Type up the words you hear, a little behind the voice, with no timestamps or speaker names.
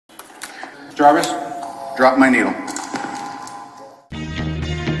Jarvis, drop my needle.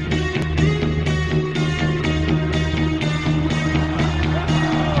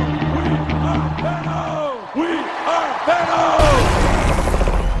 We are Venom!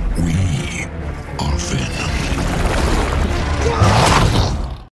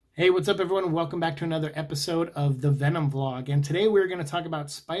 Hey, what's up everyone? Welcome back to another episode of the Venom vlog. And today we're going to talk about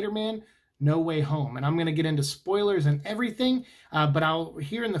Spider-Man No Way Home. And I'm going to get into spoilers and everything, but I'll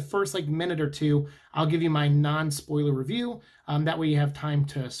here in the first minute or two, I'll give you my non-spoiler review. That way you have time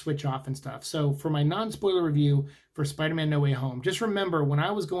to switch off and stuff. So for my non-spoiler review for Spider-Man No Way Home, just remember when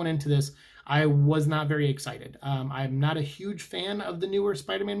I was going into this, I was not very excited. I'm not a huge fan of the newer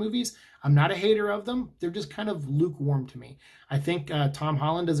Spider-Man movies. I'm not a hater of them. They're just kind of lukewarm to me. I think Tom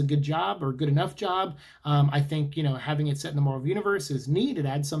Holland does a good job or good enough job. I think, having it set in the Marvel Universe is neat. It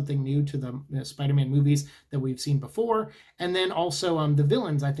adds something new to the Spider-Man movies that we've seen before. And then also the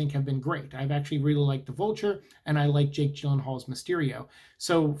villains, I think, have been great. I've actually really liked the Vulture, and I like Jake Gyllenhaal's Mysterio.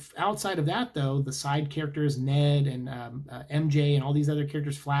 So outside of that, though, the side characters, Ned and MJ and all these other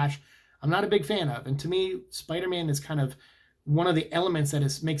characters, Flash, I'm not a big fan of. And to me, Spider-Man is kind of one of the elements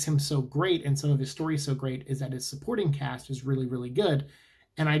that makes him so great and some of his stories so great is that his supporting cast is really, really good.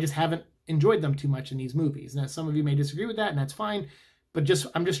 And I just haven't enjoyed them too much in these movies. Now, some of you may disagree with that, and that's fine. But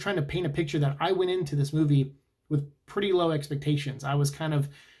I'm just trying to paint a picture that I went into this movie with pretty low expectations. I was kind of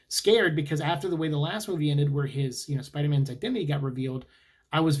scared because after the way the last movie ended, where his, Spider-Man's identity got revealed,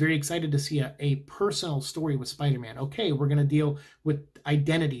 I was very excited to see a personal story with Spider-Man. Okay, we're going to deal with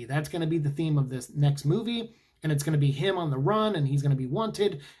identity. That's going to be the theme of this next movie. And it's going to be him on the run, and he's going to be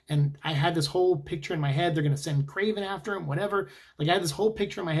wanted. And I had this whole picture in my head. They're going to send Craven after him, whatever. I had this whole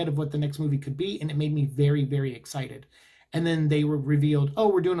picture in my head of what the next movie could be, and it made me very, very excited. And then they were revealed, oh,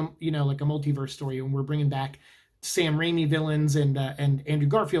 we're doing a multiverse story, and we're bringing back Sam Raimi villains and Andrew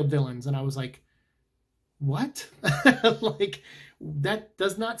Garfield villains. And I was like, what? That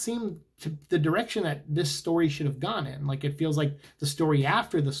does not seem to the direction that this story should have gone in. It feels like the story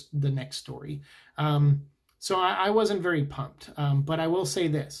after the next story. So I wasn't very pumped. But I will say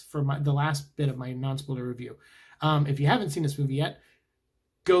this for the last bit of my non-spoiler review. If you haven't seen this movie yet,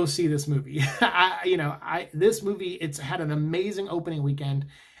 go see this movie. This movie, it's had an amazing opening weekend,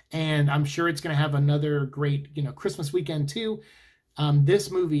 and I'm sure it's going to have another great, Christmas weekend too. This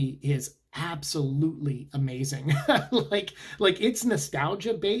movie is absolutely amazing. It's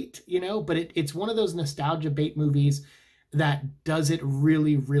nostalgia bait, but it's one of those nostalgia bait movies that does it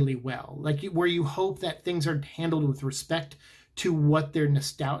really, really well. Where you hope that things are handled with respect to what they're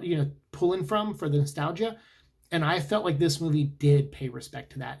pulling from for the nostalgia. And I felt like this movie did pay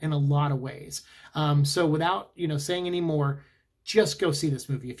respect to that in a lot of ways. So without, saying any more, just go see this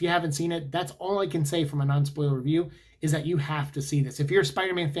movie. If you haven't seen it, that's all I can say from a non-spoiler review is that you have to see this. If you're a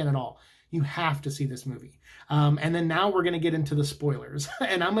Spider-Man fan at all, you have to see this movie. And then now we're going to get into the spoilers.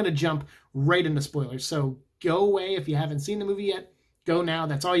 And I'm going to jump right into spoilers. So go away if you haven't seen the movie yet. Go now.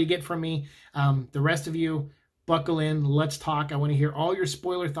 That's all you get from me. The rest of you, buckle in. Let's talk. I want to hear all your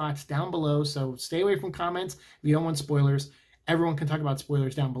spoiler thoughts down below. So stay away from comments if you don't want spoilers. Everyone can talk about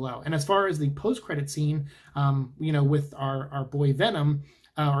spoilers down below. And as far as the post-credit scene, with our boy Venom,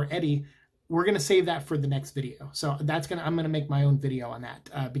 or Eddie, we're going to save that for the next video. So I'm going to make my own video on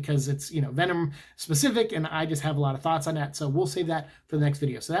that because it's, Venom specific, and I just have a lot of thoughts on that. So we'll save that for the next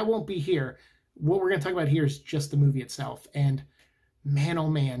video. So that won't be here. What we're going to talk about here is just the movie itself. And man, oh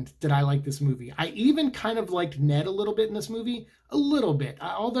man, did I like this movie. I even kind of liked Ned a little bit in this movie, a little bit.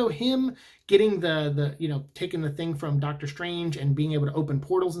 Although him getting taking the thing from Doctor Strange and being able to open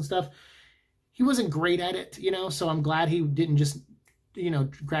portals and stuff, he wasn't great at it, so I'm glad he didn't just,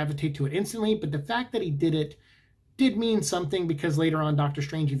 gravitate to it instantly. But the fact that he did it did mean something, because later on Doctor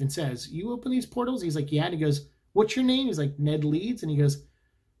Strange even says, you open these portals? He's like, yeah. And he goes, what's your name? He's like, Ned Leeds. And he goes,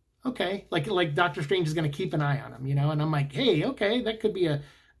 okay. Like Doctor Strange is going to keep an eye on him, and I'm like, hey, okay, that could be a,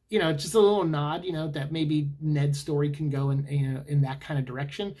 just a little nod, that maybe Ned's story can go in that kind of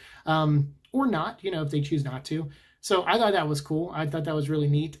direction, or not, if they choose not to. So I thought that was cool. I thought that was really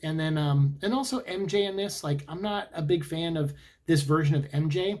neat. And then, and also MJ in this, I'm not a big fan of this version of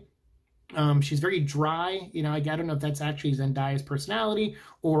MJ. She's very dry, I don't know if that's actually Zendaya's personality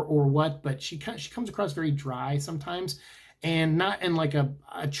or what, but she comes across very dry sometimes, and not in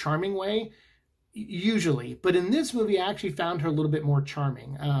a charming way usually. But in this movie, I actually found her a little bit more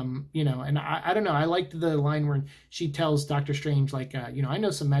charming, and I don't know. I liked the line where she tells Doctor Strange, I know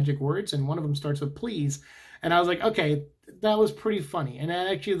some magic words, and one of them starts with please. And I was like, okay, that was pretty funny. And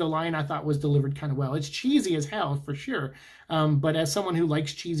actually the line I thought was delivered kind of well. It's cheesy as hell for sure. But as someone who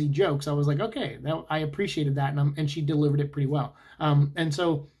likes cheesy jokes, I was like, okay, I appreciated that. And she delivered it pretty well. And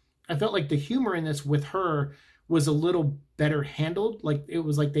so I felt like the humor in this with her was a little better handled. Like it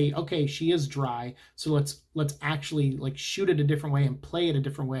was like okay, she is dry, so let's actually like shoot it a different way and play it a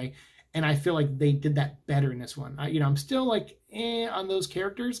different way. And I feel like they did that better in this one. I'm still like on those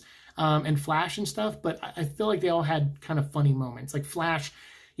characters and Flash and stuff, but I feel like they all had kind of funny moments. Like Flash,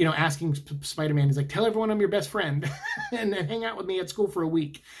 asking Spider-Man, he's like, tell everyone I'm your best friend and hang out with me at school for a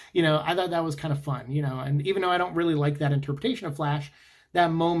week. I thought that was kind of fun, and even though I don't really like that interpretation of Flash,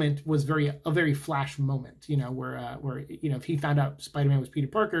 that moment was a very Flash moment, where if he found out Spider-Man was Peter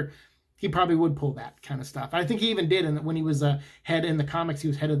Parker, he probably would pull that kind of stuff. I think he even did, and when he was head in the comics, he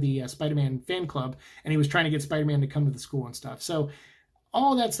was head of the Spider-Man fan club, and he was trying to get Spider-Man to come to the school and stuff. So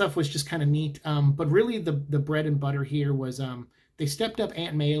all that stuff was just kind of neat. But really, the bread and butter here was they stepped up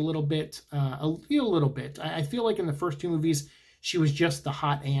Aunt May a little bit, a little bit. I feel like in the first two movies, she was just the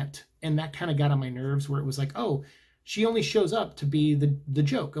hot aunt, and that kind of got on my nerves, where it was like, oh, she only shows up to be the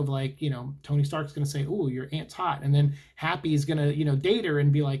joke of like, Tony Stark's going to say, oh, your aunt's hot. And then Happy's going to, date her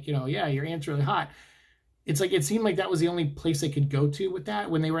and be like, yeah, your aunt's really hot. It's like, it seemed like that was the only place they could go to with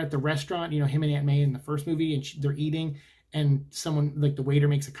that. When they were at the restaurant, him and Aunt May in the first movie, and they're eating, and someone, like the waiter,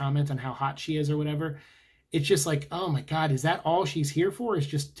 makes a comment on how hot she is or whatever. It's just like, oh my God, is that all she's here for? Is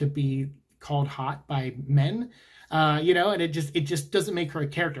just to be called hot by men? And it just doesn't make her a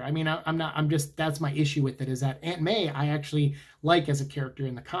character. I mean, that's my issue with it, is that Aunt May, I actually like as a character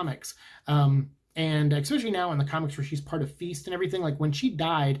in the comics. And especially now in the comics where she's part of Feast and everything, like when she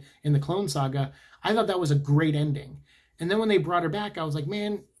died in the Clone Saga, I thought that was a great ending. And then when they brought her back, I was like,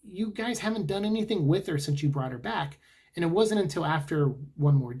 man, you guys haven't done anything with her since you brought her back. And it wasn't until after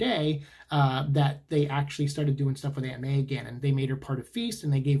One More Day that they actually started doing stuff with Aunt May again. And they made her part of Feast,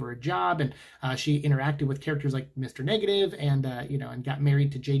 and they gave her a job. And she interacted with characters like Mr. Negative, and and got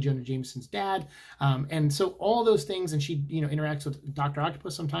married to J. Jonah Jameson's dad. And so all those things, and she interacts with Dr.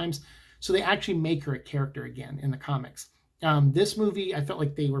 Octopus sometimes. So they actually make her a character again in the comics. This movie, I felt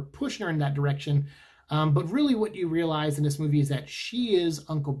like they were pushing her in that direction. But really what you realize in this movie is that she is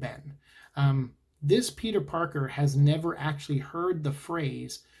Uncle Ben. This Peter Parker has never actually heard the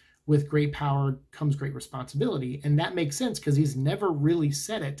phrase, with great power comes great responsibility. And that makes sense because he's never really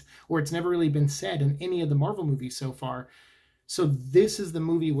said it, or it's never really been said in any of the Marvel movies so far. So this is the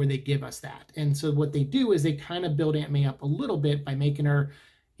movie where they give us that. And so what they do is they kind of build Aunt May up a little bit by making her,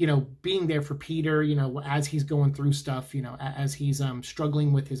 being there for Peter, as he's going through stuff, as he's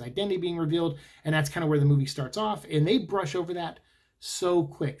struggling with his identity being revealed. And that's kind of where the movie starts off. And they brush over that so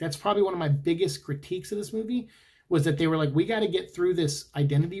quick. That's probably one of my biggest critiques of this movie, was that they were like, we got to get through this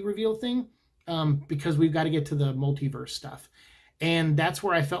identity reveal thing because we've got to get to the multiverse stuff. And that's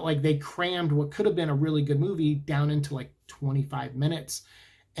where I felt like they crammed what could have been a really good movie down into like 25 minutes.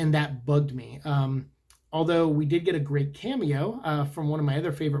 And that bugged me. Although we did get a great cameo from one of my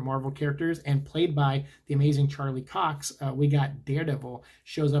other favorite Marvel characters, and played by the amazing Charlie Cox. We got Daredevil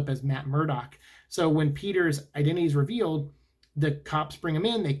shows up as Matt Murdock. So when Peter's identity is revealed, the cops bring him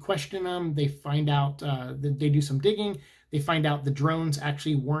in, they question him, they find out, they do some digging, they find out the drones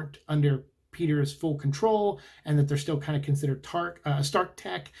actually weren't under Peter's full control, and that they're still kind of considered Stark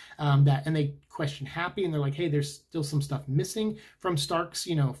tech, and they question Happy, and they're like, hey, there's still some stuff missing from Stark's,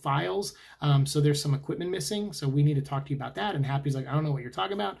 files, so there's some equipment missing, so we need to talk to you about that. And Happy's like, I don't know what you're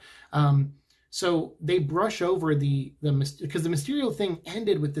talking about. So they brush over because the Mysterio thing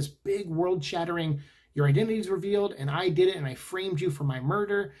ended with this big world-shattering, your identity is revealed, and I did it, and I framed you for my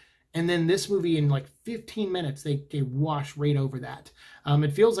murder. And then this movie, in like 15 minutes, they wash right over that.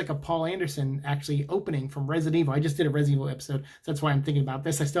 It feels like a Paul Anderson actually opening from Resident Evil. I just did a Resident Evil episode, so that's why I'm thinking about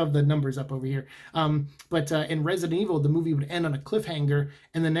this. I still have the numbers up over here. But in Resident Evil, the movie would end on a cliffhanger,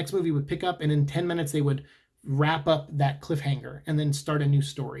 and the next movie would pick up, and in 10 minutes, they would wrap up that cliffhanger and then start a new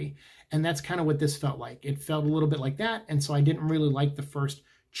story. And that's kind of what this felt like. It felt a little bit like that, and so I didn't really like the first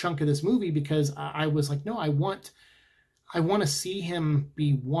chunk of this movie, because I was like, no, I want to see him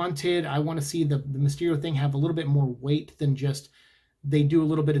be wanted. I want to see the Mysterio thing have a little bit more weight than just they do a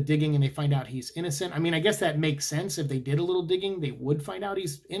little bit of digging and they find out he's innocent. I mean, I guess that makes sense. If they did a little digging, they would find out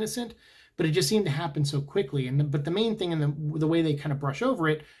he's innocent, but it just seemed to happen so quickly. But the main thing, and the way they kind of brush over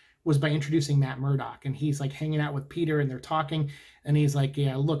it, was by introducing Matt Murdock, and he's like hanging out with Peter, and they're talking, and he's like,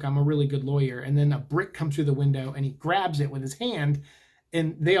 yeah, look, I'm a really good lawyer. And then a brick comes through the window, and he grabs it with his hand,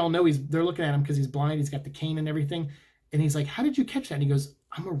 and they all know they're looking at him because he's blind. He's got the cane and everything. And he's like, how did you catch that? And he goes,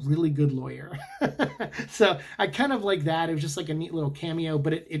 I'm a really good lawyer. So I kind of like that. It was just like a neat little cameo,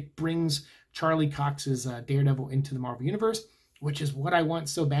 but it brings Charlie Cox's Daredevil into the Marvel Universe, which is what I want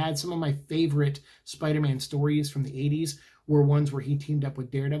so bad. Some of my favorite Spider-Man stories from the 80s were ones where he teamed up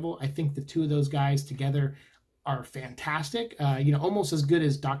with Daredevil. I think the two of those guys together are fantastic, you know, almost as good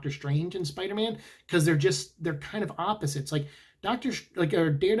as Doctor Strange and Spider-Man, because they're kind of opposites. Like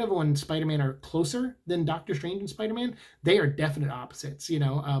Daredevil and Spider-Man are closer than Doctor Strange and Spider-Man. They are definite opposites, you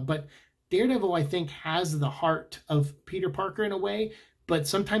know, but Daredevil, I think, has the heart of Peter Parker in a way, but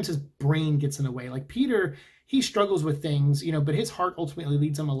sometimes his brain gets in the way. Like Peter, he struggles with things, you know, but his heart ultimately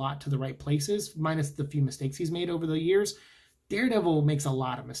leads him a lot to the right places, minus the few mistakes he's made over the years. Daredevil makes a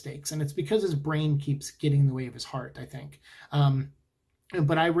lot of mistakes, and it's because his brain keeps getting in the way of his heart, I think.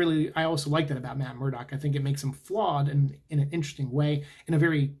 But I also like that about Matt Murdock. I think it makes him flawed in an interesting way, in a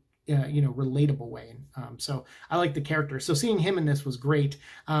very you know, relatable way. So I like the character. So seeing him in this was great.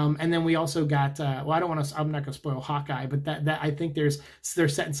 And then we also got, well, I'm not going to spoil Hawkeye, but that I think they're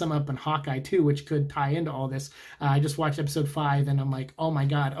setting some up in Hawkeye too, which could tie into all this. I just watched episode 5 and I'm like, oh my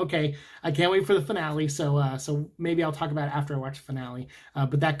God, okay, I can't wait for the finale. So maybe I'll talk about it after I watch the finale.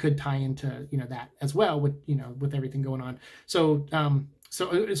 But that could tie into, you know, that as well with, you know, with everything going on. So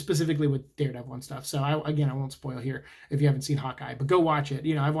specifically with Daredevil and stuff. So I won't spoil here if you haven't seen Hawkeye, but go watch it.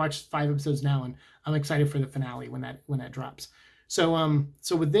 You know, I've watched 5 episodes now, and I'm excited for the finale when that drops. So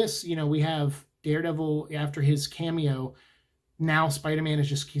with this, you know, we have Daredevil after his cameo. Now Spider-Man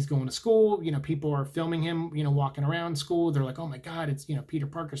he's going to school. You know, people are filming him, you know, walking around school. They're like, oh my God, it's, you know, Peter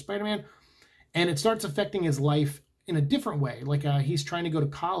Parker, Spider-Man. And it starts affecting his life in a different way. Like he's trying to go to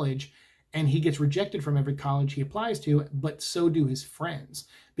college, and he gets rejected from every college he applies to, but so do his friends.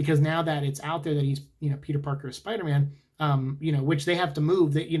 Because now that it's out there that he's, you know, Peter Parker is Spider-Man, you know, which they have to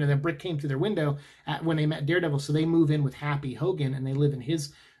move. That, you know, that brick came through their window when they met Daredevil, so they move in with Happy Hogan, and they live in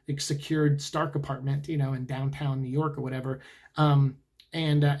his secured Stark apartment, you know, in downtown New York or whatever.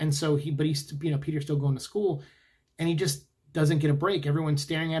 And so he's, you know, Peter's still going to school, and he just doesn't get a break. Everyone's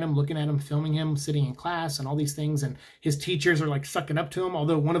staring at him, looking at him, filming him, sitting in class, and all these things. And his teachers are like sucking up to him,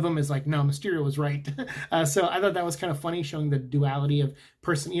 although one of them is like, no, Mysterio was right. So I thought that was kind of funny, showing the duality of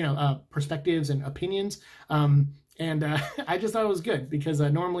perspectives and opinions. I just thought it was good, because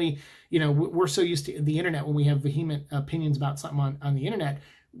normally, you know, we're so used to the internet, when we have vehement opinions about something on the internet,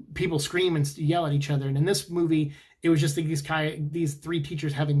 people scream and yell at each other. And in this movie, it was just these 3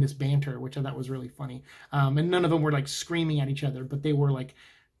 teachers having this banter, which I thought was really funny. And none of them were like screaming at each other, but they were like,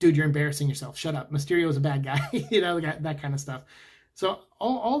 dude, you're embarrassing yourself. Shut up. Mysterio is a bad guy. You know, that kind of stuff. So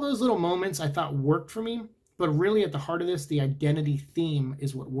all those little moments I thought worked for me, but really at the heart of this, the identity theme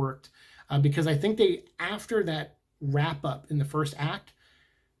is what worked. Because I think after that wrap up in the first act,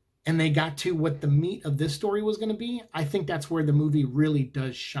 and they got to what the meat of this story was going to be, I think that's where the movie really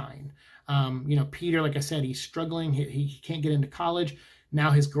does shine. You know, Peter, like I said, he's struggling. He can't get into college.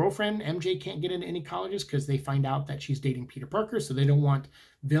 Now his girlfriend, MJ, can't get into any colleges because they find out that she's dating Peter Parker, so they don't want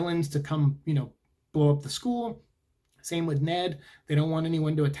villains to come, you know, blow up the school. Same with Ned. They don't want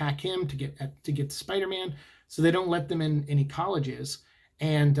anyone to attack him to get to Spider-Man, so they don't let them in any colleges.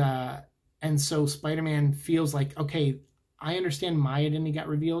 And so Spider-Man feels like, okay, I understand my identity got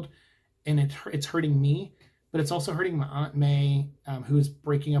revealed, and it's hurting me, but it's also hurting my Aunt May, who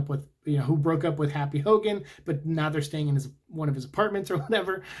broke up with Happy Hogan, but now they're staying in one of his apartments or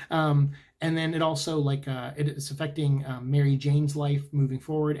whatever. And then it also it's affecting Mary Jane's life moving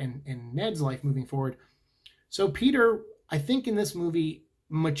forward, and Ned's life moving forward. So Peter, I think in this movie,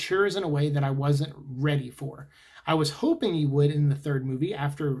 matures in a way that I wasn't ready for. I was hoping he would in the 3rd movie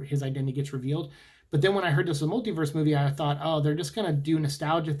after his identity gets revealed. But then when I heard this was a multiverse movie, I thought, oh, they're just going to do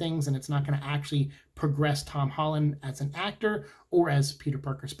nostalgia things, and it's not going to actually progress Tom Holland as an actor or as Peter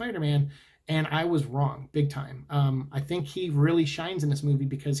Parker Spider-Man. And I was wrong, big time. I think he really shines in this movie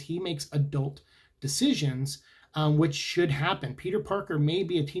because he makes adult decisions, which should happen. Peter Parker may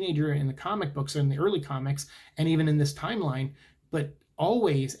be a teenager in the comic books or in the early comics, and even in this timeline, but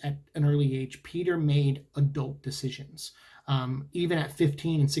always at an early age, Peter made adult decisions. Even at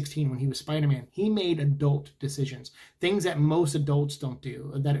 15 and 16 when he was Spider-Man, he made adult decisions, things that most adults don't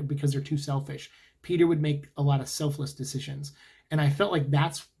do, because they're too selfish. Peter would make a lot of selfless decisions. And I felt like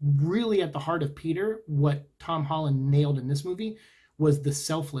that's really at the heart of Peter. What Tom Holland nailed in this movie was the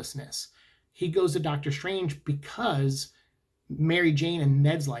selflessness. He goes to Doctor Strange because Mary Jane and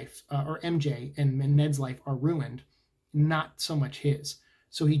Ned's life, or MJ and Ned's life, are ruined, not so much his.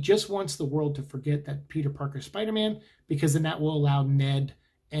 So he just wants the world to forget that Peter Parker's Spider-Man, because then that will allow Ned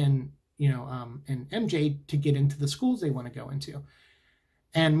and MJ to get into the schools they want to go into.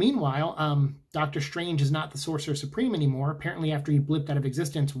 And meanwhile, Doctor Strange is not the Sorcerer Supreme anymore. Apparently, after he blipped out of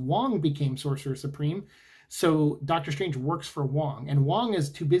existence, Wong became Sorcerer Supreme. So Doctor Strange works for Wong, and Wong is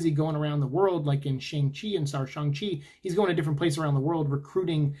too busy going around the world, like in Shang-Chi and Shang-Chi. He's going to different places around the world,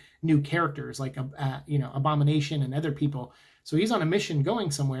 recruiting new characters like Abomination and other people. So he's on a mission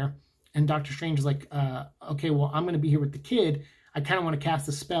going somewhere, And Doctor Strange is like, okay, well, I'm going to be here with the kid. I kind of want to cast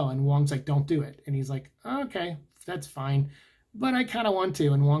a spell. And Wong's like, don't do it. And he's like, okay, that's fine. But I kind of want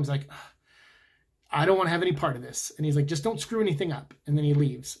to. And Wong's like, I don't want to have any part of this. And he's like, just don't screw anything up. And then he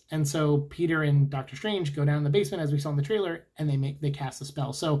leaves. And so Peter and Doctor Strange go down in the basement, as we saw in the trailer, and they cast a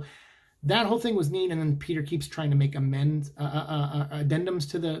spell. So that whole thing was neat. And then Peter keeps trying to make addendums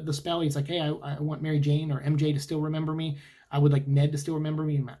to the spell. He's like, hey, I want Mary Jane or MJ to still remember me. I would like Ned to still remember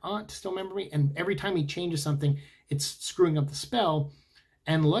me and my aunt to still remember me. And every time he changes something, it's screwing up the spell.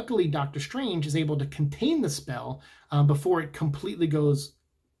 And luckily, Doctor Strange is able to contain the spell before it completely goes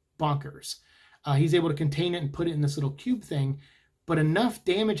bonkers. He's able to contain it and put it in this little cube thing. But enough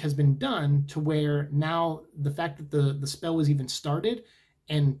damage has been done to where now the fact that the spell was even started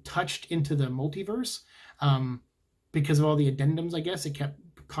and touched into the multiverse, because of all the addendums, I guess, it kept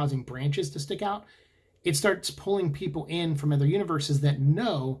causing branches to stick out. It starts pulling people in from other universes that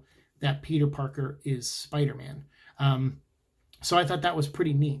know that Peter Parker is Spider-Man. So I thought that was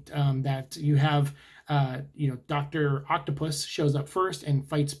pretty neat, that you have, Dr. Octopus shows up first and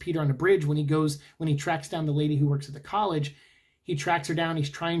fights Peter on the bridge when he tracks down the lady who works at the college. He tracks her down. He's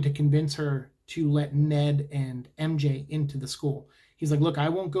trying to convince her to let Ned and MJ into the school. He's like, look, I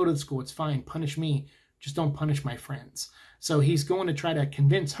won't go to the school. It's fine. Punish me. Just don't punish my friends. So he's going to try to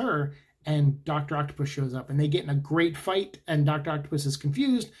convince her, and Dr. Octopus shows up, and they get in a great fight, and Dr. Octopus is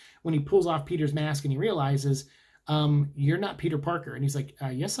confused when he pulls off Peter's mask and he realizes, you're not Peter Parker. And he's like,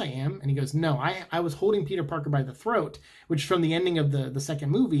 yes, I am. And he goes, no, I was holding Peter Parker by the throat, which from the ending of the second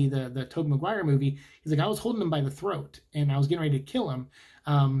movie, the Tobey Maguire movie, he's like, I was holding him by the throat and I was getting ready to kill him.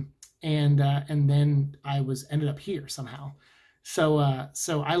 And then I ended up here somehow. So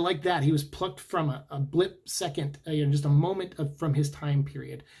I like that. He was plucked from a blip second, just a moment from his time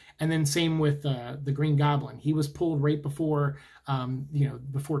period. And then same with the Green Goblin. He was pulled right before,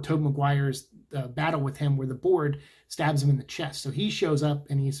 before Tobey Maguire's battle with him, where the board stabs him in the chest. So he shows up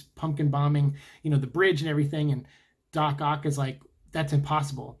and he's pumpkin bombing, the bridge and everything. And Doc Ock is like, that's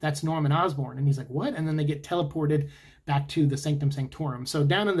impossible. That's Norman Osborn. And he's like, what? And then they get teleported back to the Sanctum Sanctorum. So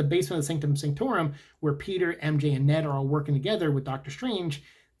down in the basement of the Sanctum Sanctorum, where Peter, MJ, and Ned are all working together with Doctor Strange,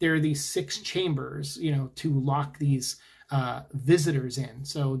 there are these 6 chambers, to lock these visitors in.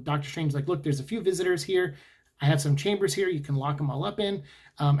 So Doctor Strange's like, look, there's a few visitors here. I have some chambers here. You can lock them all up in.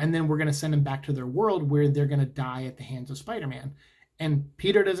 And then we're going to send them back to their world where they're going to die at the hands of Spider-Man. And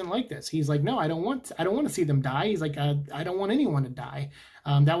Peter doesn't like this. He's like, no, I don't want to see them die. He's like, I don't want anyone to die.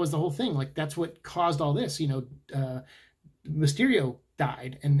 That was the whole thing. Like, that's what caused all this. Mysterio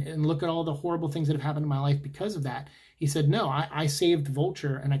died, and look at all the horrible things that have happened in my life because of that. He said, no, I saved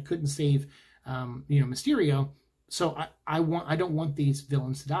Vulture, and I couldn't save, Mysterio. So I don't want these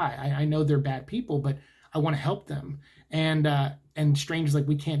villains to die. I know they're bad people, but I want to help them. And Strange is like,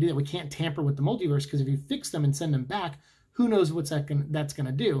 we can't do that. We can't tamper with the multiverse, because if you fix them and send them back, who knows what's that's going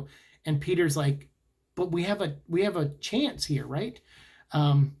to do. And Peter's like, but we have a chance here, right?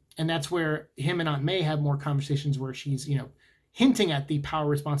 And that's where him and Aunt May have more conversations where she's, hinting at the power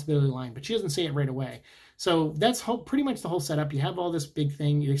responsibility line, but she doesn't say it right away. So that's pretty much the whole setup. You have all this big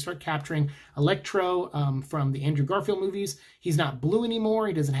thing. They start capturing Electro from the Andrew Garfield movies. He's not blue anymore.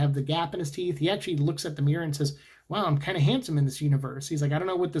 He doesn't have the gap in his teeth. He actually looks at the mirror and says, wow, I'm kind of handsome in this universe. He's like, I don't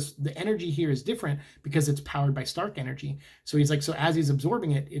know what the energy here is different because it's powered by Stark energy. So he's like, so as he's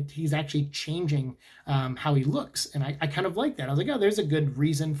absorbing it, he's actually changing how he looks. And I kind of like that. I was like, oh, there's a good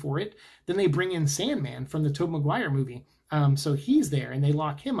reason for it. Then they bring in Sandman from the Tobey Maguire movie. So he's there, and they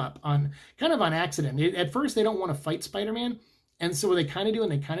lock him up on accident. At first, they don't want to fight Spider-Man, and so they kind of do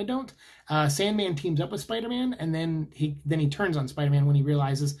and they kind of don't. Sandman teams up with Spider-Man, and then he turns on Spider-Man when he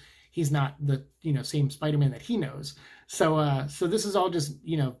realizes he's not the same Spider-Man that he knows. So this is all just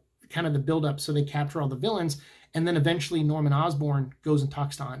kind of the build-up. So they capture all the villains, and then eventually Norman Osborn goes and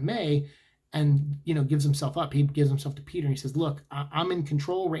talks to Aunt May, and gives himself up. He gives himself to Peter, and he says, "Look, I'm in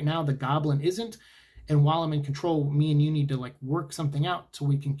control right now. The Goblin isn't." And while I'm in control, me and you need to work something out so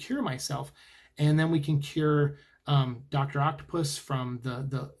we can cure myself. And then we can cure Dr. Octopus from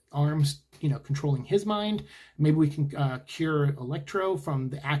the arms, controlling his mind. Maybe we can cure Electro from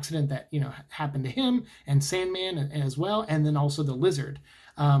the accident that, happened to him, and Sandman as well. And then also the Lizard,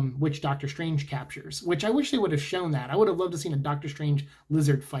 which Doctor Strange captures, which I wish they would have shown that. I would have loved to have seen a Doctor Strange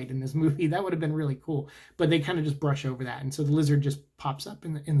Lizard fight in this movie. That would have been really cool. But they kind of just brush over that. And so the Lizard just pops up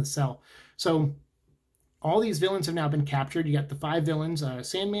in the cell. So all these villains have now been captured. You got the 5 villains,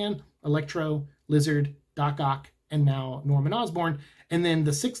 Sandman, Electro, Lizard, Doc Ock, and now Norman Osborn. And then the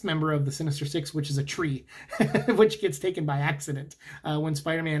 6th member of the Sinister Six, which is a tree, which gets taken by accident when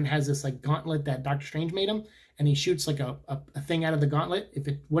Spider-Man has this gauntlet that Doctor Strange made him. and he shoots like a thing out of the gauntlet. If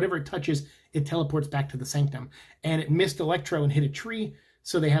it, whatever it touches, it teleports back to the Sanctum. And it missed Electro and hit a tree.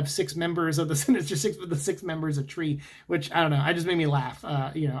 So they have 6 members of the Sinister Six with the 6 members a tree, which, I don't know, I just made me laugh.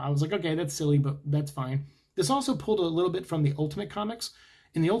 You know, I was like, okay, that's silly, but that's fine. This also pulled a little bit from the Ultimate Comics.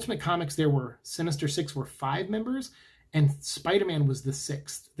 In the Ultimate Comics, there were Sinister Six were 5 members, and Spider-Man was the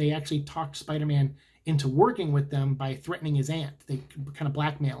 6th. They actually talked Spider-Man into working with them by threatening his aunt. They kind of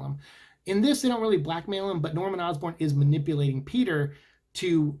blackmail him. In this, they don't really blackmail him, but Norman Osborn is manipulating Peter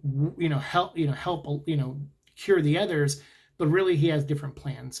to, help cure the others, but really he has different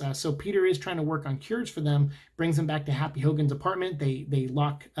plans. So Peter is trying to work on cures for them, brings them back to Happy Hogan's apartment. They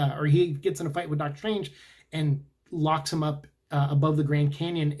lock, or he gets in a fight with Doctor Strange and locks him up above the Grand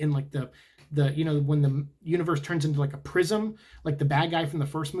Canyon in like the when the universe turns into like a prism, like the bad guy from the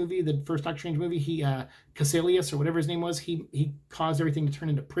first movie, the first Doctor Strange movie, he Caecilius or whatever his name was, he caused everything to turn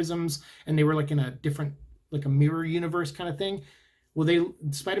into prisms, and they were like in a different, like a mirror universe kind of thing. Well,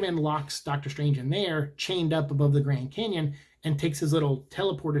 Spider-Man locks Doctor Strange in there, chained up above the Grand Canyon, and takes his little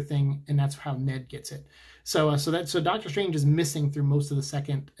teleporter thing, and that's how Ned gets it. So Doctor Strange is missing through most of the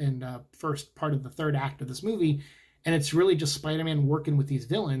second and first part of the third act of this movie, and it's really just Spider-Man working with these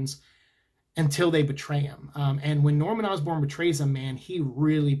villains until they betray him. And when Norman Osborn betrays him, man, he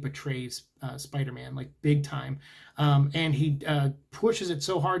really betrays Spider-Man, like big time. And he pushes it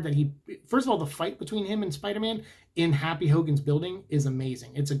so hard that first of all, the fight between him and Spider-Man in Happy Hogan's building is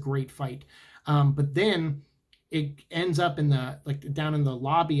amazing. It's a great fight. But then it ends up in down in the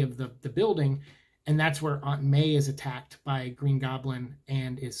lobby of the building, and that's where Aunt May is attacked by Green Goblin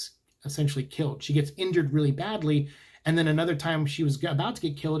and is essentially killed. She gets injured really badly, and then another time she was about to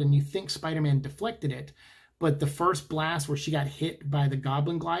get killed, and you think Spider-Man deflected it, but the first blast where she got hit by the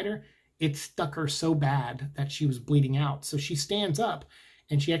Goblin glider, it stuck her so bad that she was bleeding out. So she stands up,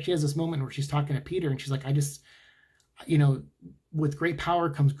 and she actually has this moment where she's talking to Peter, and she's like, I just, with great power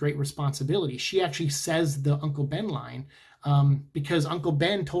comes great responsibility. She actually says the Uncle Ben line because Uncle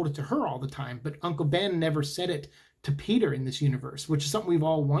Ben told it to her all the time, but Uncle Ben never said it to Peter in this universe, which is something we've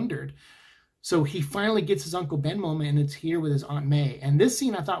all wondered. So he finally gets his Uncle Ben moment, and it's here with his Aunt May. And this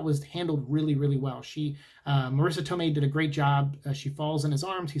scene I thought was handled really, really well. Marissa Tomei did a great job. She falls in his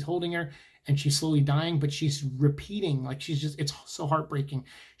arms, he's holding her, and she's slowly dying, but she's repeating, like it's so heartbreaking.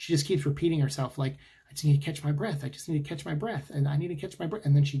 She just keeps repeating herself, like, I just need to catch my breath. I just need to catch my breath. And I need to catch my breath.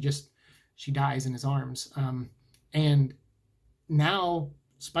 And then she dies in his arms. And now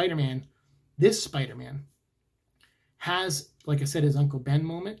this Spider-Man has, like I said, his Uncle Ben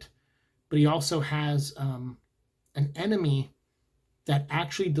moment, but he also has an enemy that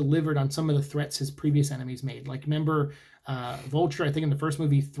actually delivered on some of the threats his previous enemies made. Like, remember, Vulture, I think in the first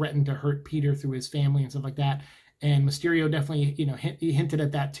movie, threatened to hurt Peter through his family and stuff like that. And Mysterio definitely, he hinted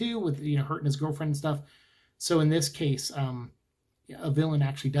at that too, with, hurting his girlfriend and stuff. So in this case, a villain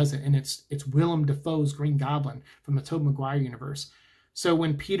actually does it, and it's Willem Dafoe's Green Goblin from the Tobey Maguire universe. So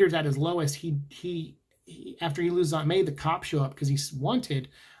when Peter's at his lowest, he after he loses Aunt May, the cops show up because he's wanted.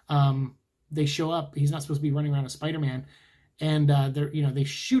 They show up. He's not supposed to be running around as Spider-Man, and they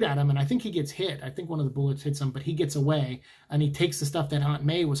shoot at him, and I think he gets hit. I think one of the bullets hits him, but he gets away, and he takes the stuff that Aunt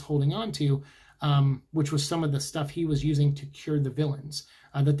May was holding on to, which was some of the stuff he was using to cure the villains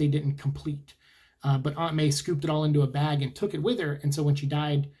that they didn't complete. But Aunt May scooped it all into a bag and took it with her, and so when she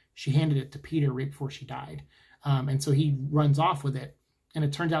died, she handed it to Peter right before she died. And so he runs off with it, and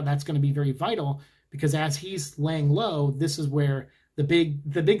it turns out that's going to be very vital, because as he's laying low, this is where the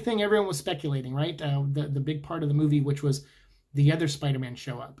big thing everyone was speculating, right? The big part of the movie, which was the other Spider-Man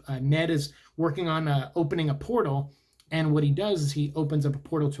show up. Ned is working on opening a portal, and what he does is he opens up a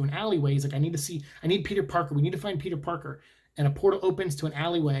portal to an alleyway. He's like, I need Peter Parker. We need to find Peter Parker. And a portal opens to an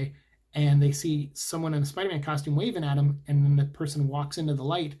alleyway, and they see someone in a Spider-Man costume waving at him, and then the person walks into the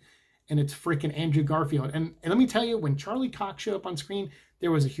light, and it's freaking Andrew Garfield. And let me tell you, when Charlie Cox showed up on screen,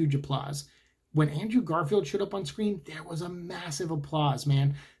 there was a huge applause. When Andrew Garfield showed up on screen, there was a massive applause,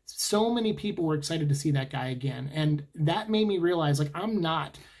 man. So many people were excited to see that guy again. And that made me realize, like,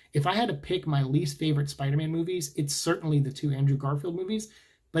 if I had to pick my least favorite Spider-Man movies, it's certainly the 2 Andrew Garfield movies,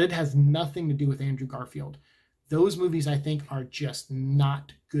 but it has nothing to do with Andrew Garfield. Those movies, I think, are just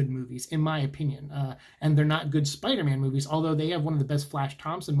not good movies, in my opinion. And they're not good Spider-Man movies, although they have one of the best Flash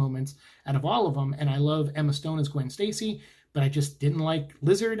Thompson moments out of all of them. And I love Emma Stone as Gwen Stacy, but I just didn't like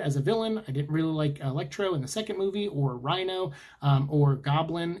Lizard as a villain. I didn't really like Electro in the second movie, or Rhino, or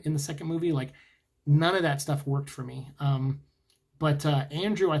Goblin in the second movie. Like, none of that stuff worked for me. But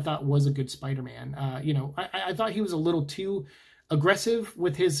Andrew, I thought, was a good Spider-Man. I thought he was a little too aggressive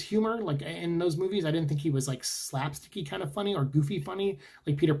with his humor. Like in those movies, I didn't think he was like slapsticky kind of funny or goofy funny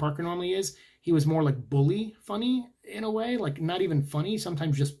like Peter Parker normally is. He was more like bully funny in a way, like not even funny,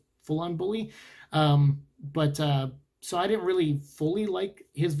 sometimes just full-on bully. So I didn't really fully like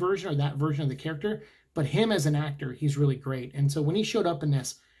his version or that version of the character, but him as an actor, he's really great. And so when he showed up in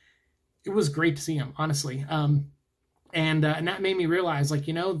this, it was great to see him, honestly. And that made me realize, like,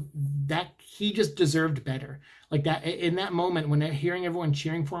 you know, that he just deserved better. Like that in that moment when hearing everyone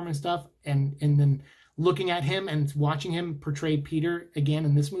cheering for him and stuff, and then looking at him and watching him portray Peter again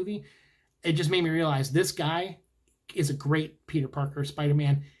in this movie, it just made me realize this guy is a great Peter Parker,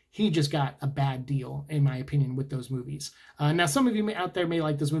 Spider-Man. He just got a bad deal, in my opinion, with those movies. Now, some of you out there may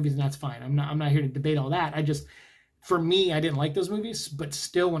like those movies, and that's fine. I'm not here to debate all that. For me, I didn't like those movies, but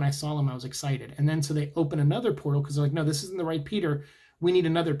still, when I saw them, I was excited. And then so they open another portal because they're like, no, this isn't the right Peter. We need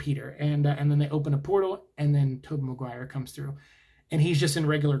another Peter. And then they open a portal, and then Tobey Maguire comes through, and he's just in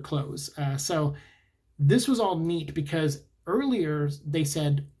regular clothes. So this was all neat because earlier they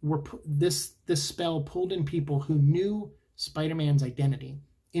said this spell pulled in people who knew Spider-Man's identity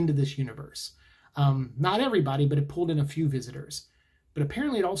into this universe. Not everybody, but it pulled in a few visitors. But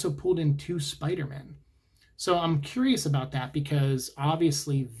apparently it also pulled in 2 Spider-Men. So I'm curious about that because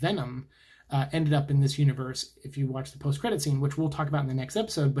obviously Venom ended up in this universe if you watch the post-credit scene, which we'll talk about in the next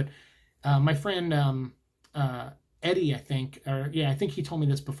episode. But my friend Eddie, I think he told me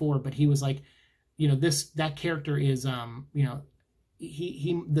this before, but he was like, you know, that character is, you know,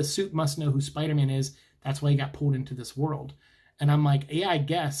 the suit must know who Spider-Man is. That's why he got pulled into this world. And I'm like, yeah, I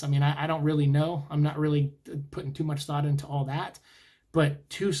guess. I mean, I don't really know. I'm not really putting too much thought into all that. But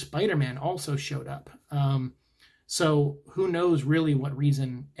 2 Spider-Man also showed up. So who knows really what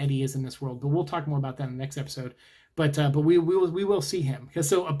reason Eddie is in this world. But we'll talk more about that in the next episode. But we will see him. Because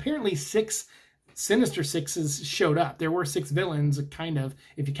so apparently 6 Sinister Sixes showed up. There were 6 villains, kind of,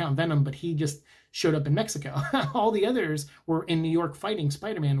 if you count Venom. But he just showed up in Mexico. All the others were in New York fighting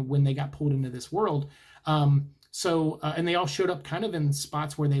Spider-Man when they got pulled into this world. And they all showed up kind of in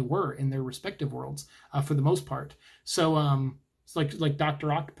spots where they were in their respective worlds for the most part. So it's like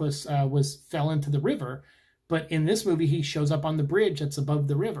Dr. Octopus fell into the river, but in this movie he shows up on the bridge that's above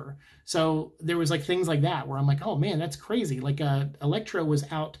the river. So there was like things like that where I'm like, oh man, that's crazy. Like Electro was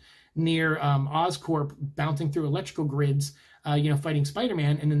out near Oscorp bouncing through electrical grids, fighting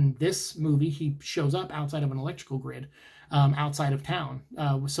Spider-Man, and in this movie he shows up outside of an electrical grid. Outside of town.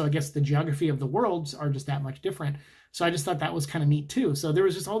 So I guess the geography of the worlds are just that much different. So I just thought that was kind of neat too. So there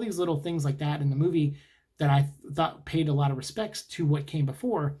was just all these little things like that in the movie that I thought paid a lot of respects to what came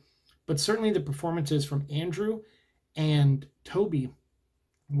before. But certainly the performances from Andrew and Toby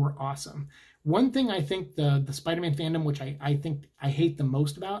were awesome. One thing I think the Spider-Man fandom, which I think I hate the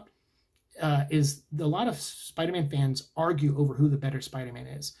most about, is a lot of Spider-Man fans argue over who the better Spider-Man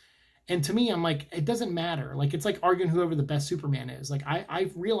is. And to me, I'm like, it doesn't matter. Like, it's like arguing whoever the best Superman is. Like,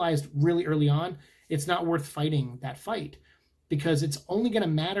 I've realized really early on, it's not worth fighting that fight because it's only going to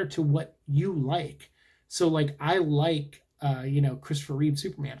matter to what you like. So, like, I like, Christopher Reeve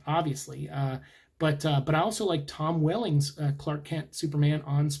Superman, obviously. But I also like Tom Welling's Clark Kent Superman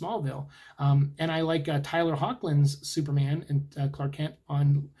on Smallville. And I like Tyler Hoechlin's Superman and Clark Kent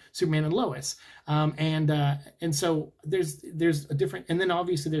on Superman and Lois. And so there's a different, and then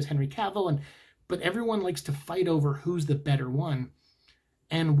obviously there's Henry Cavill, but everyone likes to fight over who's the better one.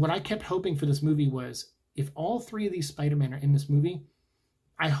 And what I kept hoping for this movie was if all 3 of these Spider-Men are in this movie,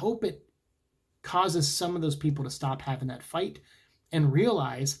 I hope it causes some of those people to stop having that fight and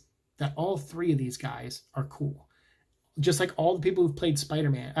realize that all 3 of these guys are cool. Just like all the people who've played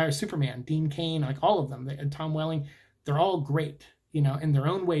Spider-Man or Superman, Dean Cain, like all of them, and Tom Welling, they're all great. In their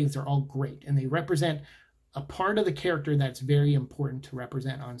own ways, they're all great. And they represent a part of the character that's very important to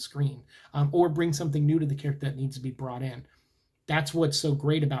represent on screen, or bring something new to the character that needs to be brought in. That's what's so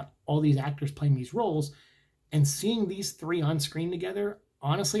great about all these actors playing these roles. And seeing these 3 on screen together,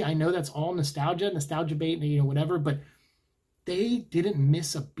 honestly, I know that's all nostalgia bait, whatever, but they didn't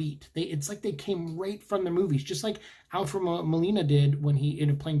miss a beat. It's like they came right from the movies, just like Alfred Molina did when he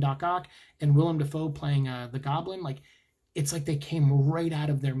ended up playing Doc Ock and Willem Dafoe playing the Goblin. Like, it's like they came right out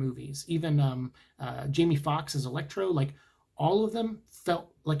of their movies. Even Jamie Foxx as Electro, like all of them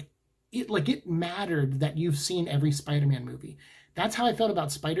felt like it mattered that you've seen every Spider-Man movie. That's how I felt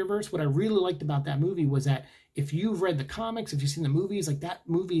about Spider-Verse. What I really liked about that movie was that if you've read the comics, if you've seen the movies, like that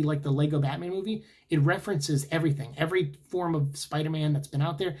movie, like the Lego Batman movie, it references everything. Every form of Spider-Man that's been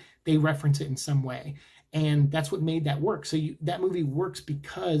out there, they reference it in some way. And that's what made that work. So that movie works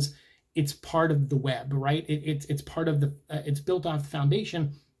because it's part of the web, right? It's part of it's built off the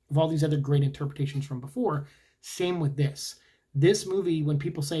foundation of all these other great interpretations from before. Same with this. this movie, when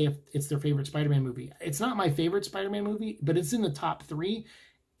people say if it's their favorite Spider-Man movie, it's not my favorite Spider-Man movie, but it's in the top 3.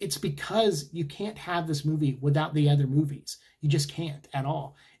 It's because you can't have this movie without the other movies. You just can't at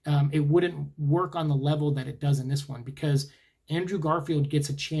all. It wouldn't work on the level that it does in this one, because Andrew Garfield gets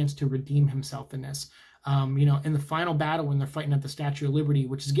a chance to redeem himself in this. You know, in the final battle when they're fighting at the Statue of Liberty,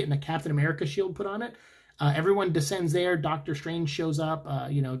 which is getting a Captain America shield put on it, everyone descends there. Doctor Strange shows up.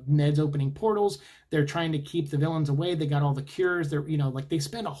 You know, Ned's opening portals. They're trying to keep the villains away. They got all the cures. They're, you know, like they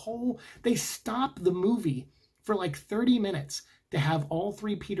stop the movie for like 30 minutes to have all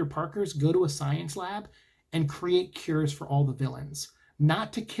 3 Peter Parkers go to a science lab and create cures for all the villains.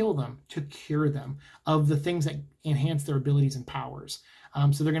 Not to kill them, to cure them of the things that enhance their abilities and powers.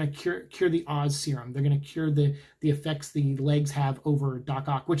 So they're going to cure the Oz serum. They're going to cure the effects the legs have over Doc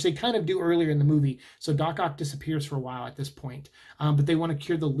Ock, which they kind of do earlier in the movie. So Doc Ock disappears for a while at this point. But they want to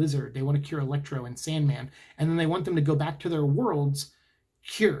cure the Lizard. They want to cure Electro and Sandman. And then they want them to go back to their worlds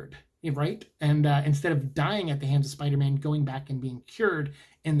cured, right? And instead of dying at the hands of Spider-Man, going back and being cured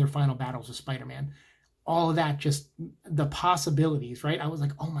in their final battles with Spider-Man. All of that, just the possibilities, right? I was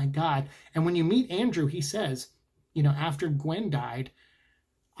like, oh my God. And when you meet Andrew, he says, you know, after Gwen died,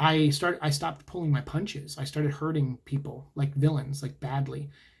 I stopped pulling my punches. I started hurting people, like villains, like badly.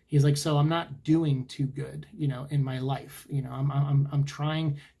 He's like, so I'm not doing too good, you know, in my life. You know, I'm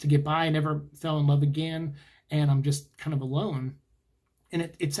trying to get by. I never fell in love again, and I'm just kind of alone.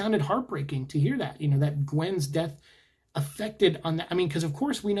 And it sounded heartbreaking to hear that, you know, that Gwen's death affected on that. I mean, because of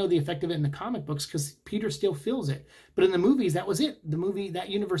course we know the effect of it in the comic books because Peter still feels it. But in the movies, that was it. The movie, that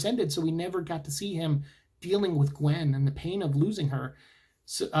universe ended, so we never got to see him dealing with Gwen and the pain of losing her.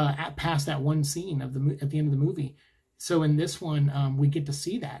 So, past that one scene of at the end of the movie. So in this one, we get to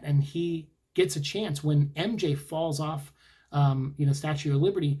see that, and he gets a chance when MJ falls off, you know, Statue of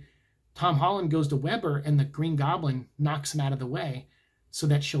Liberty. Tom Holland goes to Weber, and the Green Goblin knocks him out of the way so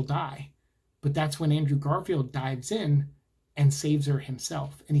that she'll die. But that's when Andrew Garfield dives in and saves her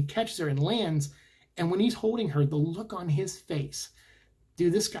himself, and he catches her and lands. And when he's holding her, the look on his face,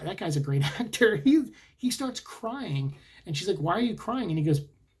 dude, that guy's a great actor. He starts crying. And she's like, why are you crying? And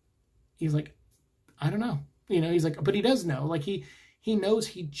he's like, I don't know. You know, he's like, but he does know. Like he knows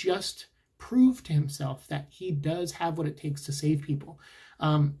he just proved to himself that he does have what it takes to save people.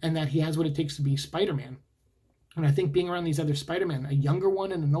 And that he has what it takes to be Spider-Man. And I think being around these other Spider-Men, a younger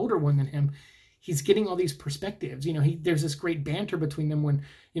one and an older one than him, he's getting all these perspectives. You know, there's this great banter between them when,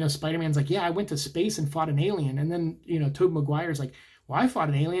 you know, Spider-Man's like, yeah, I went to space and fought an alien. And then, you know, Tobey Maguire's like, well, I fought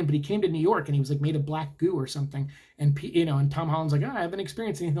an alien, but he came to New York and he was like made of black goo or something. And, you know, and Tom Holland's like, oh, I haven't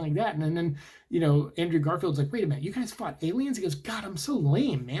experienced anything like that. And then, you know, Andrew Garfield's like, wait a minute, you guys fought aliens? He goes, God, I'm so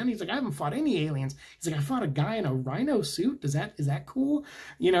lame, man. He's like, I haven't fought any aliens. He's like, I fought a guy in a rhino suit. Is that cool?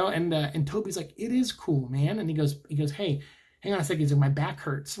 You know, and Toby's like, it is cool, man. And he goes, hey, hang on a second. He's like, my back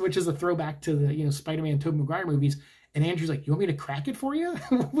hurts, which is a throwback to the, you know, Spider-Man Tobey Maguire movies. And Andrew's like, you want me to crack it for you?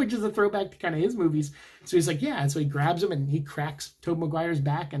 Which is a throwback to kind of his movies. So he's like, yeah. And so he grabs him and he cracks Tobey Maguire's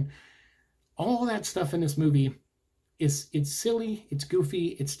back. And all that stuff in this movie it's silly, it's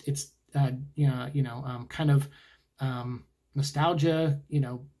goofy, it's kind of nostalgia, you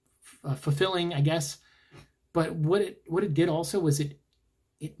know, fulfilling, I guess. But what it did also was it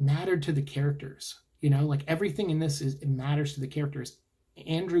mattered to the characters. You know, like everything in this it matters to the characters.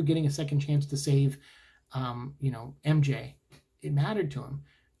 Andrew getting a second chance to save you know, MJ, it mattered to him.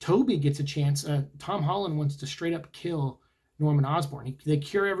 Toby gets a chance. Tom Holland wants to straight up kill Norman Osborn. They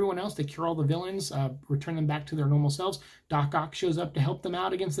cure everyone else. They cure all the villains, return them back to their normal selves. Doc Ock shows up to help them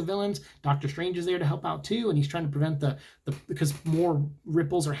out against the villains. Doctor Strange is there to help out too, and he's trying to prevent because more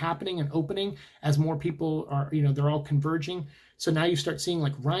ripples are happening and opening as more people are, you know, they're all converging. So now you start seeing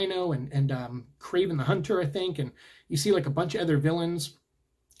like Rhino and Kraven the Hunter, I think, and you see like a bunch of other villains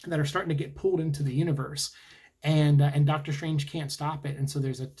that are starting to get pulled into the universe, and Doctor Strange can't stop it, and so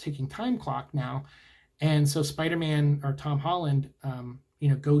there's a ticking time clock now, and so Spider-Man or Tom Holland, you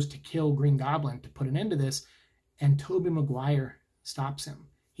know, goes to kill Green Goblin to put an end to this, and Tobey Maguire stops him.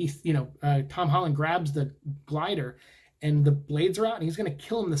 Tom Holland grabs the glider, and the blades are out, and he's going to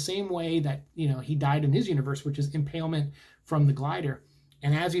kill him the same way that, you know, he died in his universe, which is impalement from the glider.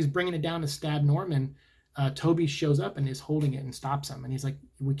 And as he's bringing it down to stab Norman, Toby shows up and is holding it and stops him. And he's like,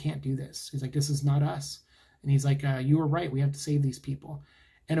 we can't do this. He's like, this is not us. And he's like, you were right. We have to save these people.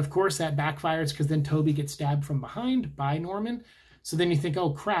 And of course that backfires because then Toby gets stabbed from behind by Norman. So then you think,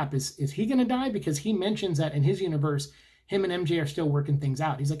 oh crap, is he going to die? Because he mentions that in his universe, him and MJ are still working things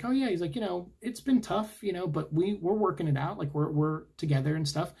out. He's like, oh yeah. He's like, you know, it's been tough, you know, but we're working it out. Like we're together and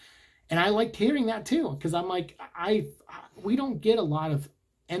stuff. And I liked hearing that too. Because I'm like, we don't get a lot of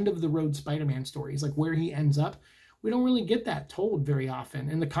end of the road Spider-Man stories, like where he ends up. We don't really get that told very often.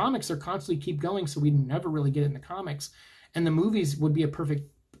 And the comics are constantly keep going, so we never really get it in the comics. And the movies would be a perfect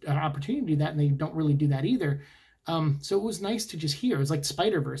opportunity to do that, and they don't really do that either. So it was nice to just hear. It was like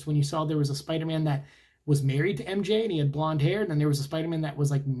Spider-Verse, when you saw there was a Spider-Man that was married to MJ and he had blonde hair, and then there was a Spider-Man that was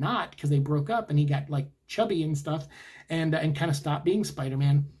like not, because they broke up and he got like chubby and stuff, and kind of stopped being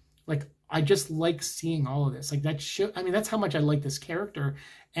Spider-Man. Like, I just like seeing all of this. Like, that show, I mean, that's how much I like this character,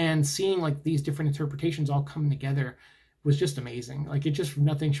 and seeing like these different interpretations all come together was just amazing. Like, it just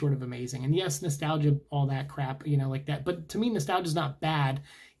nothing short of amazing. And yes, nostalgia, all that crap, you know, like that. But to me, nostalgia is not bad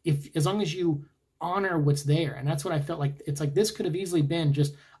as long as you honor what's there. And that's what I felt like. It's like, this could have easily been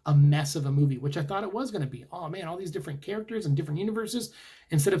just a mess of a movie, which I thought it was going to be. Oh man, all these different characters and different universes.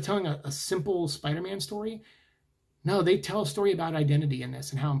 Instead of telling a simple Spider-Man story, no, they tell a story about identity in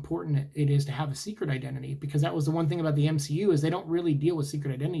this, and how important it is to have a secret identity, because that was the one thing about the MCU, is they don't really deal with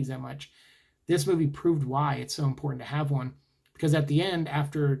secret identities that much. This movie proved why it's so important to have one, because at the end,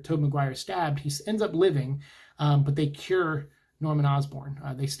 after Tobey Maguire is stabbed, he ends up living, but they cure Norman Osborn.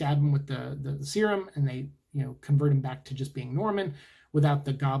 They stab him with the serum, and they, you know, convert him back to just being Norman without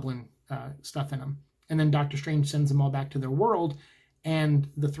the goblin stuff in him. And then Doctor Strange sends them all back to their world, and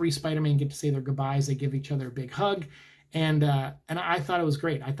the three Spider-Man get to say their goodbyes. They give each other a big hug, and I thought it was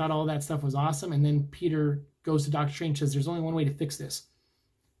great. I thought all that stuff was awesome. And then Peter goes to Doctor Strange, says, "There's only one way to fix this.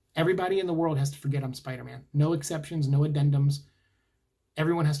 Everybody in the world has to forget I'm Spider-Man. No exceptions, no addendums.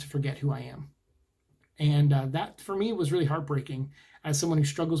 Everyone has to forget who I am." And that, for me, was really heartbreaking, as someone who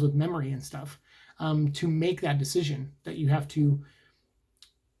struggles with memory and stuff, to make that decision that you have to.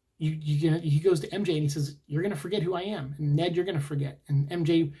 He goes to MJ and he says, "You're going to forget who I am. And Ned, you're going to forget." And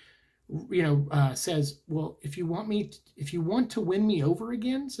MJ, you know, says, "Well, if you want to win me over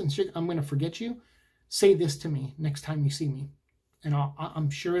again, since I'm going to forget you, say this to me next time you see me, and I'm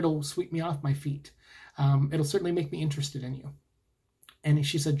sure it'll sweep me off my feet. It'll certainly make me interested in you." And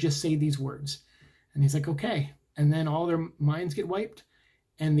she said, "Just say these words." And he's like, "Okay." And then all their minds get wiped.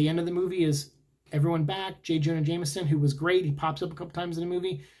 And the end of the movie is everyone back. J. Jonah Jameson, who was great, he pops up a couple times in the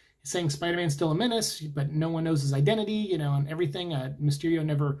movie. He's saying Spider-Man's still a menace, but no one knows his identity, you know, and everything. Mysterio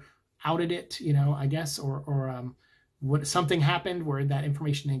never outed it, you know, I guess, or what, something happened where that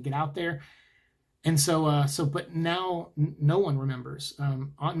information didn't get out there. And but now no one remembers.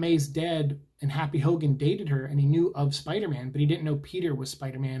 Aunt May's dead, and Happy Hogan dated her, and he knew of Spider-Man, but he didn't know Peter was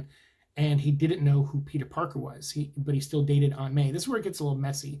Spider-Man, and he didn't know who Peter Parker was. But he still dated Aunt May. This is where it gets a little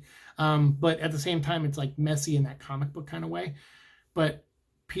messy. But at the same time, it's like messy in that comic book kind of way. But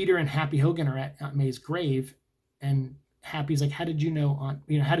Peter and Happy Hogan are at Aunt May's grave, and Happy's like, how did you know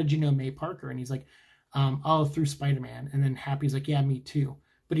May Parker? And he's like, "Oh, through Spider-Man." And then Happy's like, "Yeah, me too."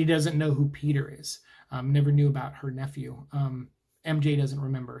 But he doesn't know who Peter is. Never knew about her nephew. MJ doesn't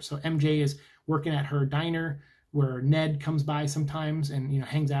remember. So MJ is working at her diner, where Ned comes by sometimes and, you know,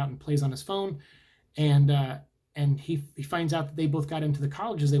 hangs out and plays on his phone. And he finds out that they both got into the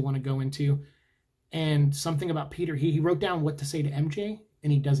colleges they want to go into. And something about Peter, he wrote down what to say to MJ,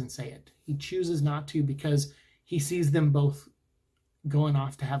 and he doesn't say it. He chooses not to, because he sees them both going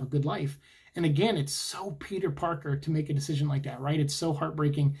off to have a good life. And again, it's so Peter Parker to make a decision like that, right? It's so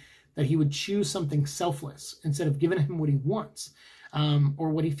heartbreaking that he would choose something selfless instead of giving him what he wants, or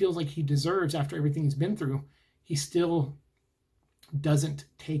what he feels like he deserves after everything he's been through. He still doesn't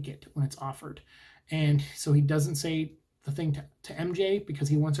take it when it's offered. And so he doesn't say the thing to MJ, because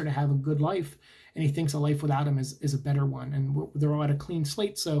he wants her to have a good life, and he thinks a life without him is a better one. And they're all at a clean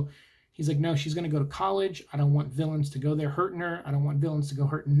slate. So he's like, "No, she's going to go to college. I don't want villains to go there hurting her. I don't want villains to go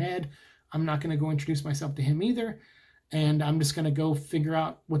hurting Ned. I'm not going to go introduce myself to him either. And I'm just going to go figure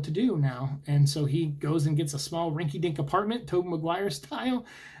out what to do now." And so he goes and gets a small rinky-dink apartment, Tobey Maguire style.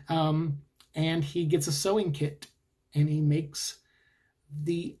 And he gets a sewing kit, and he makes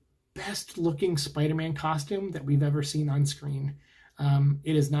the best looking Spider-Man costume that we've ever seen on screen.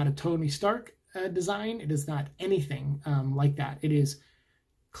 It is not a Tony Stark design. It is not anything like that. It is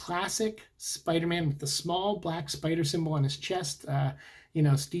classic Spider-Man with the small black spider symbol on his chest, you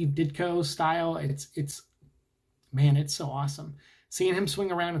know, Steve Ditko style. Man, it's so awesome. Seeing him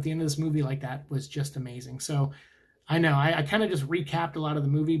swing around at the end of this movie like that was just amazing. So I know I kind of just recapped a lot of the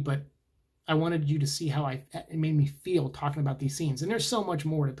movie, but I wanted you to see how it made me feel talking about these scenes. And there's so much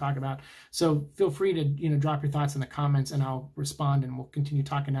more to talk about. So feel free to, you know, drop your thoughts in the comments, and I'll respond, and we'll continue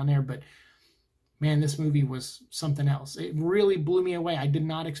talking down there. But man, this movie was something else. It really blew me away. I did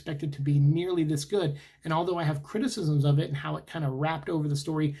not expect it to be nearly this good. And although I have criticisms of it and how it kind of wrapped over the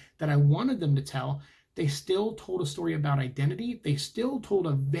story that I wanted them to tell, they still told a story about identity. They still told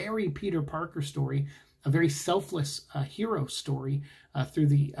a very Peter Parker story, a very selfless hero story through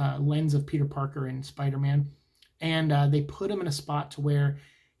the lens of Peter Parker and Spider-Man. and they put him in a spot to where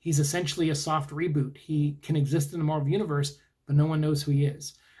he's essentially a soft reboot. He can exist in the Marvel universe, but no one knows who he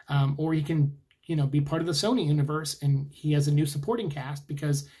is. Or he can, you know, be part of the Sony universe, and he has a new supporting cast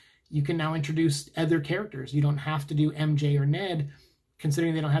because you can now introduce other characters. You don't have to do MJ or Ned,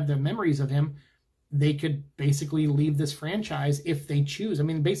 considering they don't have the memories of him. They could basically leave this franchise if they choose. I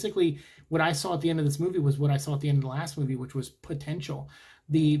mean, basically, what I saw at the end of this movie was what I saw at the end of the last movie, which was potential.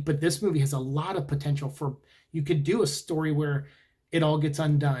 But this movie has a lot of potential for, you could do a story where it all gets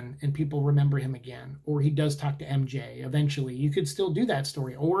undone and people remember him again, or he does talk to MJ eventually. You could still do that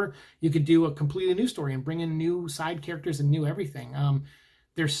story, or you could do a completely new story and bring in new side characters and new everything.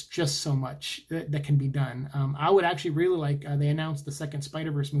 There's just so much that can be done. I would actually really like, they announced the second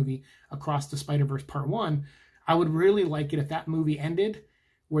Spider-Verse movie, Across the Spider-Verse Part 1. I would really like it if that movie ended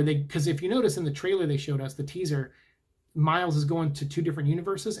where because if you notice in the trailer they showed us, the teaser, Miles is going to 2 different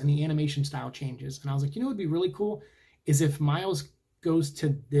universes and the animation style changes. And I was like, you know what would be really cool is if Miles goes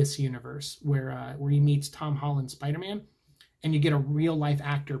to this universe where he meets Tom Holland Spider-Man, and you get a real life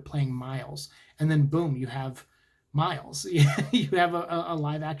actor playing Miles, and then boom, you have Miles. You have a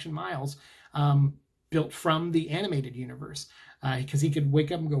live action Miles built from the animated universe, because he could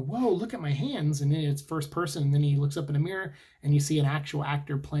wake up and go, whoa, look at my hands, and then it's first person, and then he looks up in a mirror and you see an actual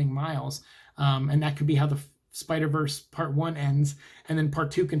actor playing Miles, and that could be how the Spider-Verse Part 1 ends, and then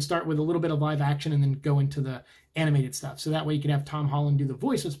Part 2 can start with a little bit of live action and then go into the animated stuff. So that way you can have Tom Holland do the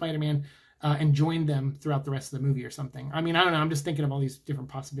voice of Spider-Man and join them throughout the rest of the movie or something. I mean, I don't know. I'm just thinking of all these different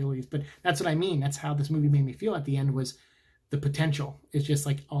possibilities, but that's what I mean. That's how this movie made me feel at the end, was the potential is just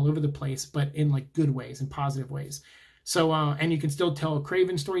like all over the place, but in like good ways and positive ways. So, and you can still tell a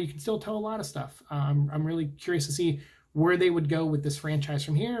Craven story. You can still tell a lot of stuff. I'm really curious to see where they would go with this franchise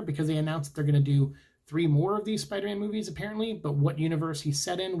from here, because they announced they're going to do 3 more of these Spider-Man movies apparently, but what universe he's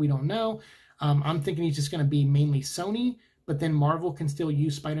set in, we don't know. I'm thinking he's just going to be mainly Sony, but then Marvel can still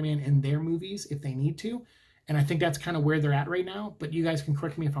use Spider-Man in their movies if they need to. And I think that's kind of where they're at right now, but you guys can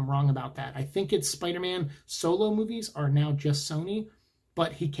correct me if I'm wrong about that. I think it's Spider-Man solo movies are now just Sony,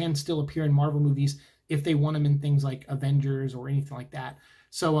 but he can still appear in Marvel movies if they want him in things like Avengers or anything like that.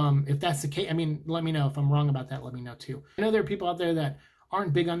 So if that's the case, I mean, let me know if I'm wrong about that. Let me know too. I know there are people out there that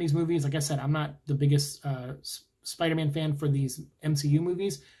aren't big on these movies. Like I said, I'm not the biggest Spider-Man fan for these MCU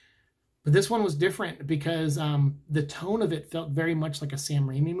movies, but this one was different because the tone of it felt very much like a Sam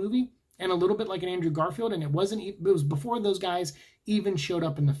Raimi movie and a little bit like an Andrew Garfield, and it was before those guys even showed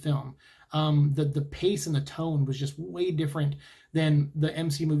up in the film. The pace and the tone was just way different than the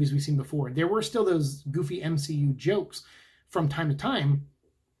MCU movies we've seen before. There were still those goofy MCU jokes from time to time,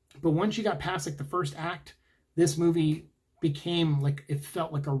 but once you got past like the first act, this movie became like, it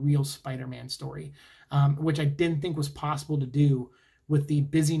felt like a real Spider-Man story, which I didn't think was possible to do with the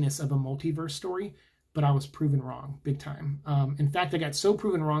busyness of a multiverse story, but I was proven wrong big time. In fact, I got so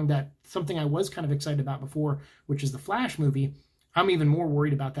proven wrong that something I was kind of excited about before, which is the Flash movie, I'm even more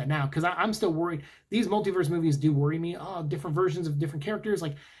worried about that now, because I'm still worried. These multiverse movies do worry me. Oh, different versions of different characters.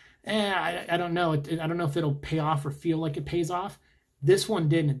 Like, I don't know. I don't know if it'll pay off or feel like it pays off. This one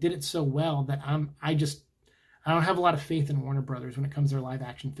did, and it did it so well that I don't have a lot of faith in Warner Brothers when it comes to their live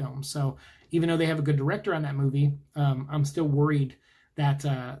action films. So even though they have a good director on that movie, I'm still worried that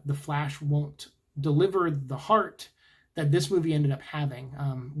the Flash won't deliver the heart that this movie ended up having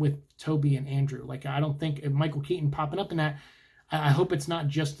with Toby and Andrew. Like, I don't think if Michael Keaton popping up in that, I hope it's not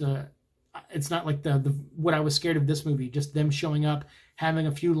just it's not like the what I was scared of this movie, just them showing up, having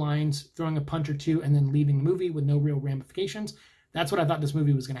a few lines, throwing a punch or two, and then leaving the movie with no real ramifications. That's what I thought this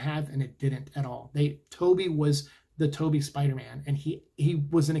movie was going to have, and it didn't at all. Toby was the Toby Spider-Man, and he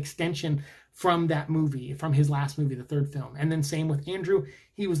was an extension from that movie, from his last movie, the 3rd film. And then same with Andrew,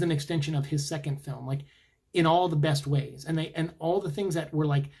 he was an extension of his 2nd film, like in all the best ways. And all the things that were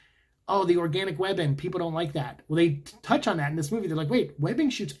like, oh, the organic webbing, people don't like that. Well, they touch on that in this movie. They're like, wait, webbing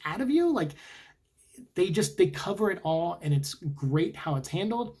shoots out of you? Like, they cover it all, and it's great how it's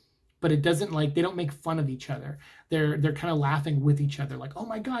handled, but it doesn't, like, they don't make fun of each other. They're kind of laughing with each other, like, oh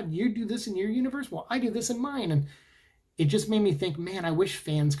my God, you do this in your universe? Well, I do this in mine. And it just made me think, man, I wish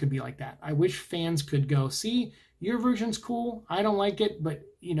fans could be like that. I wish fans could go, see, your version's cool. I don't like it, but,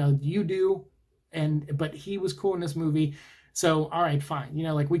 you know, you do. But he was cool in this movie. So, all right, fine. You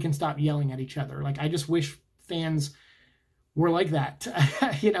know, like, we can stop yelling at each other. Like, I just wish fans were like that.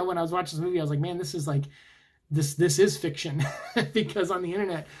 You know, when I was watching this movie, I was like, man, this is like, this is fiction. Because on the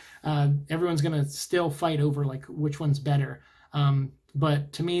internet, everyone's going to still fight over, like, which one's better.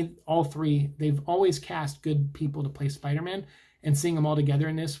 But to me, all 3, they've always cast good people to play Spider-Man. And seeing them all together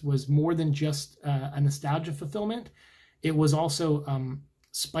in this was more than just a nostalgia fulfillment. It was also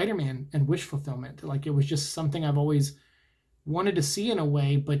Spider-Man and wish fulfillment. Like, it was just something I've always wanted to see in a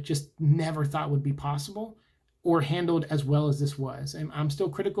way, but just never thought would be possible or handled as well as this was. And I'm still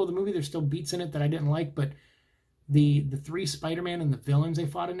critical of the movie. There's still beats in it that I didn't like, but the three Spider-Man and the villains they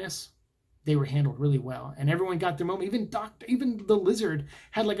fought in this, they were handled really well. And everyone got their moment. Even the Lizard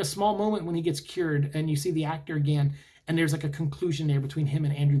had like a small moment when he gets cured and you see the actor again, and there's like a conclusion there between him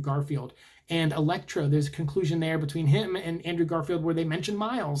and Andrew Garfield. And Electro, there's a conclusion there between him and Andrew Garfield where they mention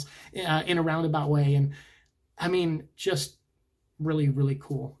Miles in a roundabout way. And I mean, just really, really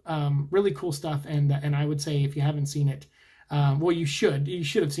cool. Really cool stuff. And I would say if you haven't seen it, well, you should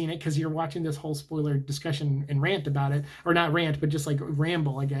have seen it because you're watching this whole spoiler discussion and rant about it, or not rant, but just like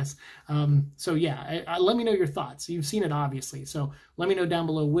ramble, I guess. So yeah, let me know your thoughts. You've seen it, obviously. So let me know down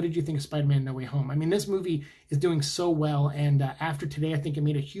below, what did you think of Spider-Man No Way Home? I mean, this movie is doing so well. And after today, I think it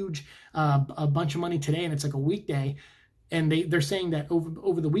made a huge, a bunch of money today, and it's like a weekday. And they're saying that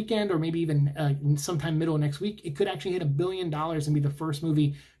over the weekend, or maybe even sometime middle of next week, it could actually hit $1 billion and be the first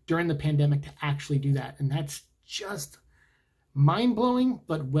movie during the pandemic to actually do that. And that's just mind-blowing,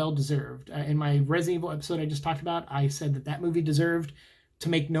 but well-deserved. In my Resident Evil episode I just talked about, I said that movie deserved to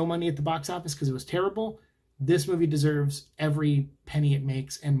make no money at the box office because it was terrible. This movie deserves every penny it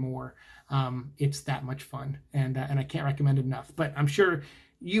makes and more. It's that much fun, and I can't recommend it enough. But I'm sure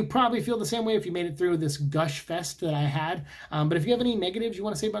you probably feel the same way if you made it through this gush fest that I had. But if you have any negatives you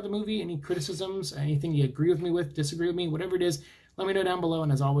want to say about the movie, any criticisms, anything you agree with me with, disagree with me, whatever it is, let me know down below.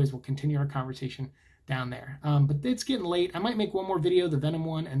 And as always, we'll continue our conversation down there. But it's getting late. I might make one more video, the Venom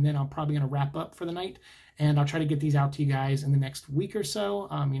one, and then I'm probably going to wrap up for the night. And I'll try to get these out to you guys in the next week or so.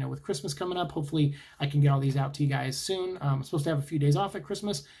 You know, with Christmas coming up, hopefully I can get all these out to you guys soon. I'm supposed to have a few days off at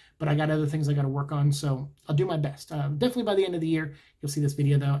Christmas, but I got other things I got to work on, so I'll do my best. Definitely by the end of the year, you'll see this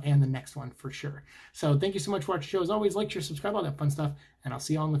video, though, and the next one for sure. So thank you so much for watching the show. As always, like, share, subscribe, all that fun stuff, and I'll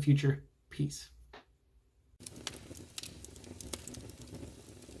see you all in the future. Peace.